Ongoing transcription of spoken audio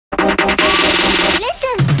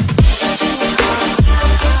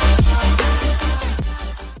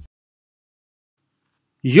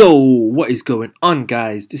Yo, what is going on,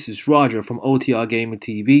 guys? This is Roger from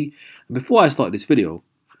OTRgamerTV, and before I start this video,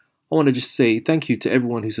 I want to just say thank you to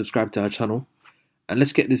everyone who subscribed to our channel, and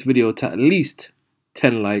let's get this video to at least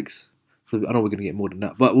 10 likes. I know we're going to get more than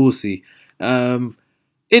that, but we'll see. In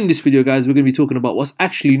this video, guys, we're going to be talking about what's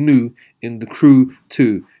actually new in the Crew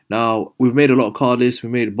 2. Now, we've made a lot of car lists, we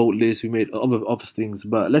made a boat list, we made other things,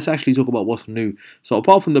 but let's actually talk about what's new. So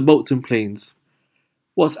apart from the boats and planes,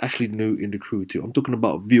 what's actually new in the Crew 2? I'm talking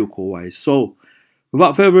about vehicle-wise. So,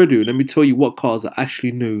 without further ado, let me tell you what cars are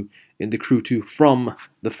actually new in the Crew 2 from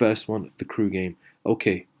the first one, the Crew game.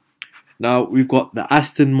 Okay, now we've got the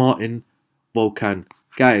Aston Martin Vulcan.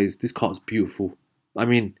 Guys, this car is beautiful. I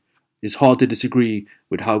mean, it's hard to disagree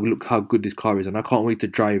with how good this car is, and I can't wait to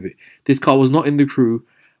drive it. This car was not in the Crew,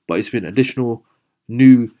 but it's been an additional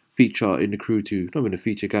new feature in the Crew 2. Not even a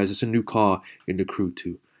feature, guys, it's a new car in the Crew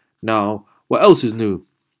 2. Now, what else is new?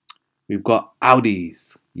 We've got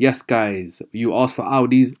Audis. Yes, guys, you asked for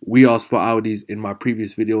Audis. We asked for Audis in my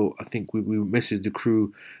previous video. I think we messaged the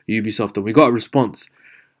Crew, Ubisoft, and we got a response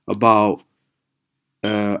about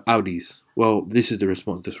Audis. Well, this is the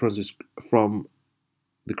response. This was from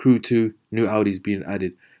the Crew 2, new Audis being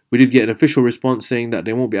added. We did get an official response saying that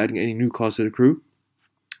they won't be adding any new cars to the Crew,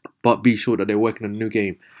 but be sure that they're working on a new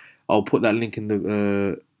game. I'll put that link in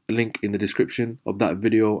the description of that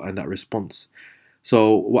video and that response.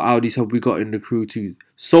 So what Audis have we got in the Crew 2?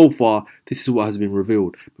 So far, this is what has been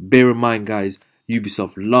revealed. But bear in mind, guys,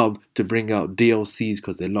 Ubisoft love to bring out DLCs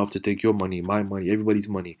because they love to take your money, my money, everybody's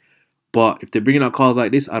money. But if they're bringing out cars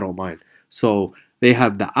like this, I don't mind. So they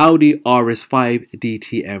have the Audi RS5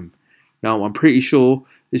 DTM. Now, I'm pretty sure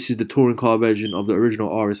this is the touring car version of the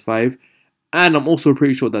original RS5. And I'm also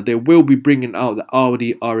pretty sure that they will be bringing out the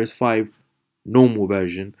Audi RS5 normal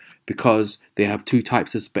version, because they have two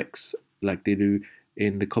types of specs like they do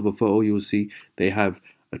in the cover photo. You'll see they have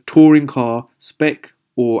a touring car spec,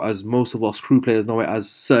 or as most of us Crew players know it as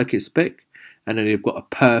circuit spec, and then they've got a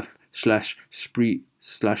perf / street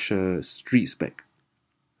spec.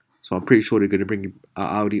 So I'm pretty sure they're going to bring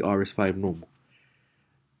Audi RS5 normal.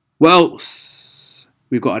 Well,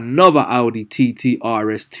 we've got another Audi TT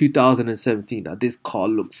RS 2017. Now this car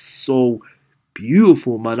looks so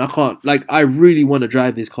beautiful, man. I really want to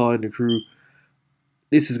drive this car in the Crew.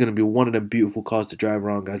 This is going to be one of the beautiful cars to drive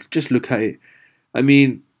around, guys. Just look at it. I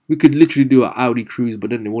mean, we could literally do an Audi cruise,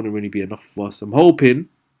 but then it wouldn't really be enough for us. I'm hoping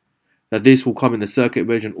that this will come in the circuit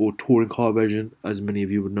version or touring car version, as many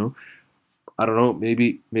of you would know. I don't know,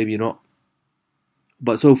 maybe not.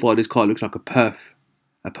 But so far, this car looks like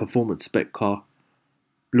a performance spec car.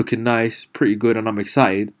 Looking nice, pretty good, and I'm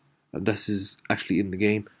excited. And this is actually in the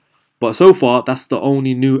game. But so far, that's the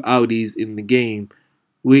only new Audis in the game,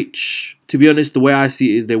 which, to be honest, the way I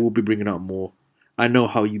see it is they will be bringing out more. I know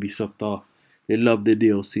how Ubisoft are. They love their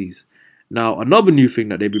DLCs. Now, another new thing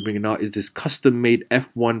that they'll be bringing out is this custom-made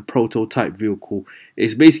F1 prototype vehicle.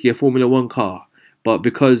 It's basically a Formula 1 car, but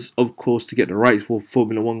because, of course, to get the rights for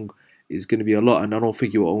Formula 1 is going to be a lot, and I don't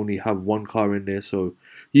think you will only have one car in there. So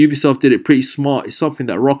Ubisoft did it pretty smart. It's something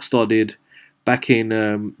that Rockstar did back in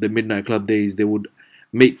the Midnight Club days. They would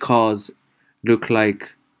make cars look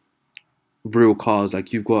like real cars.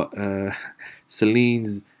 Like you've got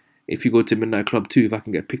Celine's. If you go to Midnight Club 2, if I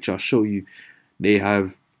can get a picture, I'll show you. They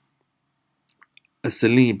have a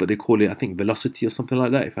Celine, but they call it, I think, Velocity or something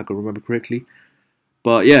like that, if I can remember correctly.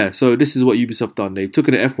 But yeah, so this is what Ubisoft done. They took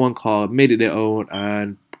an F1 car, made it their own,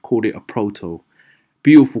 and called it a proto.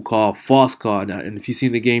 Beautiful car, fast car, and if you've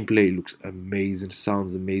seen the gameplay, it looks amazing,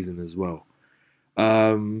 sounds amazing as well.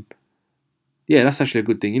 Yeah, that's actually a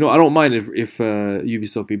good thing. You know, I don't mind if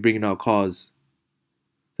Ubisoft be bringing out cars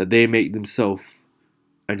that they make themselves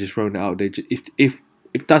and just throwing it out there. If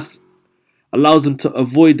that's allows them to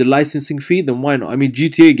avoid the licensing fee, then why not? I mean,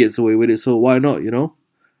 GTA gets away with it, so why not, you know?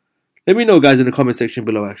 Let me know, guys, in the comment section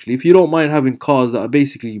below, actually. If you don't mind having cars that are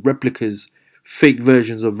basically replicas, fake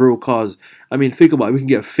versions of real cars. I mean, think about it. We can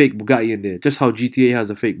get a fake Bugatti in there. Just how GTA has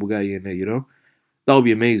a fake Bugatti in there, you know? That would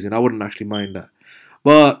be amazing. I wouldn't actually mind that.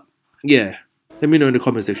 But, yeah. Let me know in the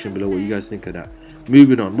comment section below what you guys think of that.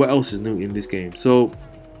 Moving on. What else is new in this game? So,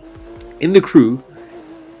 in the Crew,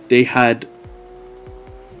 they had...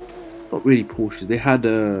 not really Porsches. They had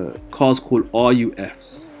cars called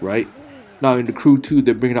RUFs, right? Now in the Crew 2,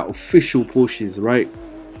 they're bringing out official Porsches, right?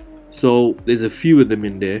 So there's a few of them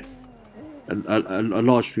in there, a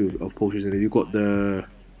large few of Porsches in there. You've got the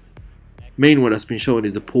main one that's been shown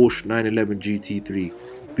is the Porsche 911 GT3.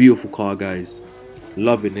 Beautiful car, guys.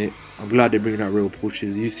 Loving it. I'm glad they're bringing out real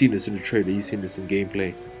Porsches. You've seen this in the trailer. You've seen this in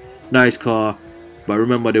gameplay. Nice car. But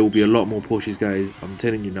remember, there will be a lot more Porsches, guys. I'm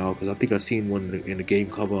telling you now, because I think I've seen one in the game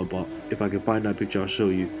cover. But if I can find that picture, I'll show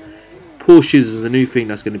you. Porsches is a new thing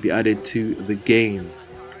that's going to be added to the game.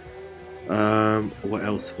 What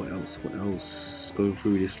else? Going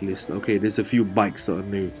through this list. Okay, there's a few bikes that are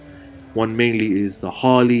new. One mainly is the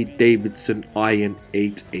Harley Davidson Iron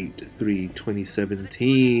 883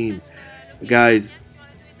 2017. Guys,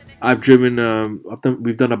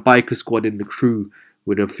 we've done a biker squad in the crew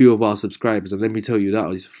with a few of our subscribers, and let me tell you, that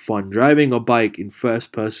was fun. Driving a bike in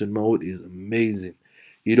first person mode is amazing.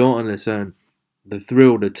 You don't understand the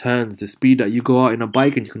thrill, the turns, the speed that you go out in a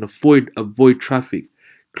bike, and you can avoid traffic,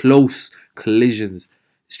 close collisions.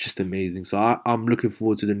 It's just amazing. So I'm looking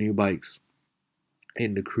forward to the new bikes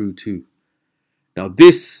in the crew too. Now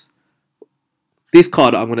this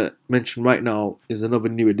car that I'm gonna mention right now is another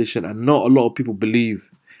new addition, and not a lot of people believe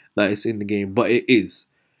that it's in the game, but it is.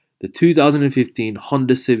 The 2015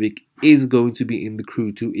 Honda Civic is going to be in the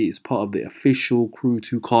crew too. It is part of the official crew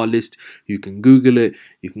 2 car list. You can Google it.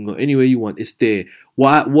 You can go anywhere you want. It's there.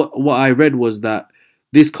 What I read was that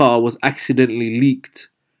this car was accidentally leaked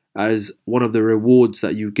as one of the rewards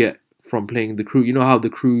that you get from playing the crew. You know how the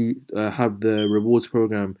crew have the rewards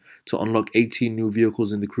program to unlock 18 new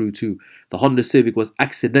vehicles in the crew too. The Honda Civic was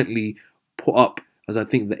accidentally put up as, I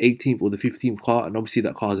think, the 18th or the 15th car, and obviously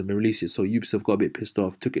that car hasn't been released yet, so Ubisoft got a bit pissed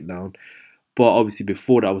off, took it down. But obviously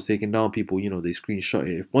before that was taken down, people, you know, they screenshot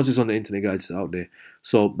it. Once it's on the internet, guys, it's out there.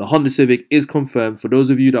 So the Honda Civic is confirmed. For those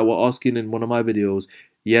of you that were asking in one of my videos,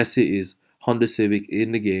 yes, it is Honda Civic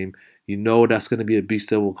in the game. You know that's going to be a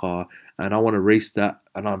beast level car, and I want to race that,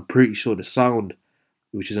 and I'm pretty sure the sound,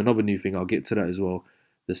 which is another new thing, I'll get to that as well.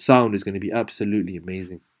 The sound is going to be absolutely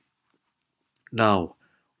amazing. Now,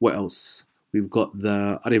 what else? We've got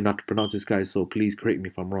the, I don't even know how to pronounce this, guys, so please correct me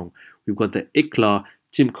if I'm wrong. We've got the Ikla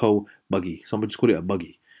Jimco buggy. So I'm just call it a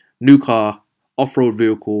buggy. New car, off-road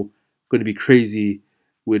vehicle, going to be crazy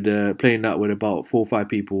with playing that with about 4 or 5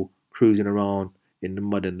 people cruising around in the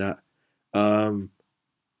mud and that.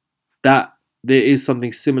 That there is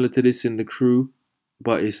something similar to this in the crew,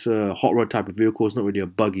 but it's a hot rod type of vehicle. It's not really a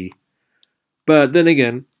buggy. But then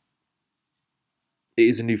again, it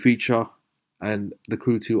is a new feature, and the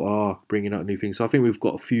crew 2 are bringing out new things. So I think we've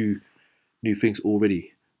got a few new things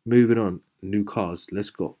already. Moving on, new cars.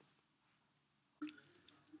 Let's go.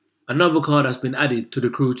 Another car that's been added to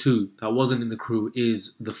the crew 2 that wasn't in the crew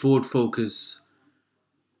is the Ford Focus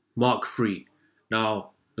Mark III.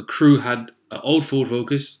 Now, the crew had an old Ford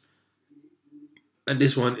Focus, and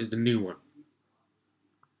this one is the new one.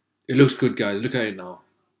 It looks good, guys. Look at it now.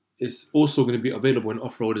 It's also going to be available in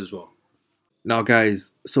off-road as well. Now,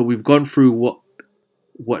 guys, so we've gone through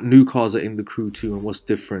what new cars are in the crew 2 and what's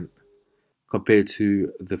different compared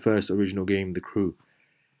to the first original game, the crew.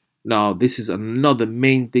 Now, this is another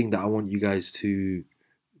main thing that I want you guys to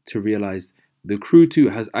realize. The crew 2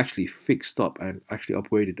 has actually fixed up and actually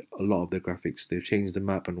upgraded a lot of their graphics. They've changed the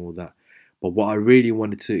map and all that. But what I really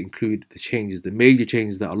wanted to include, the changes, the major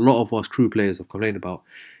changes that a lot of us crew players have complained about,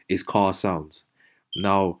 is car sounds.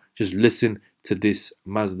 Now, just listen to this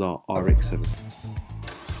Mazda RX-7.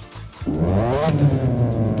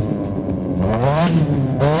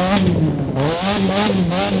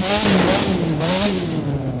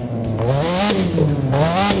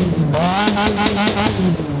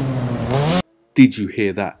 Did you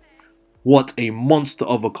hear that? What a monster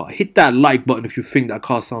of a car. Hit that like button if you think that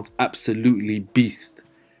car sounds absolutely beast.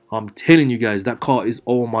 I'm telling you guys, that car is,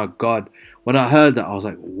 oh my god. When I heard that, I was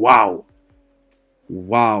like, wow.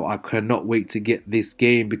 Wow, I cannot wait to get this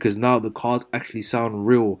game, because now the cars actually sound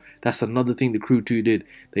real. That's another thing the crew 2 did.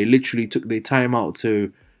 They literally took their time out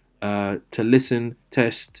to listen,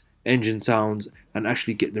 test engine sounds, and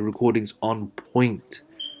actually get the recordings on point,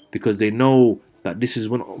 because they know that this is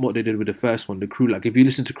what they did with the first one. The crew, like if you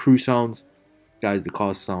listen to crew sounds, guys, the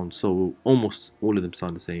cars sound so, almost all of them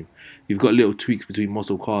sound the same. You've got little tweaks between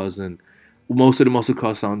muscle cars, and most of the muscle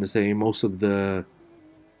cars sound the same. Most of the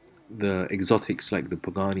exotics like the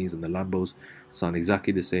Paganis and the Lambos sound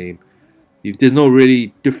exactly the same. There's no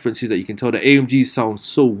really differences that you can tell. The AMGs sound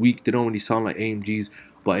so weak, they don't really sound like AMGs.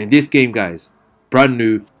 But in this game, guys, brand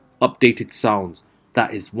new, updated sounds.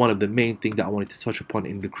 That is one of the main things that I wanted to touch upon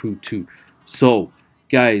in the crew 2. So,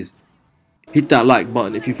 guys, hit that like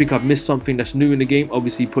button. If you think I've missed something that's new in the game,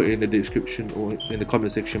 obviously put it in the description or in the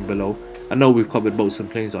comment section below. I know we've covered boats and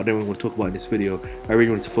planes, I don't really want to talk about in this video. I really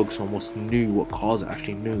wanted to focus on what's new, what cars are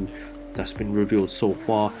actually new that's been revealed so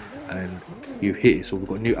far, and you hit it. So we've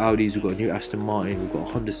got new Audis, we've got a new Aston Martin, we've got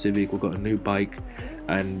a Honda Civic, we've got a new bike,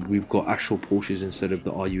 and we've got actual Porsches instead of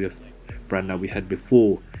the RUF brand that we had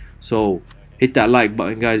before. So hit that like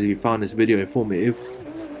button, guys, if you found this video informative.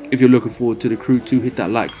 If you're looking forward to the Crew 2, hit that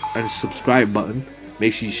like and subscribe button.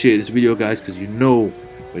 Make sure you share this video, guys, because you know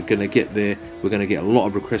we're gonna get there. We're gonna get a lot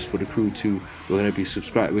of requests for the Crew 2. We're gonna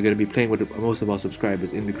be playing with most of our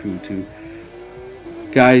subscribers in the Crew 2.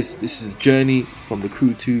 Guys, this is a journey from the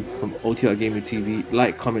Crew 2 from OTRgamerTV.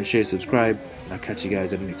 Like, comment, share, subscribe, and I'll catch you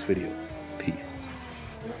guys in the next video. Peace.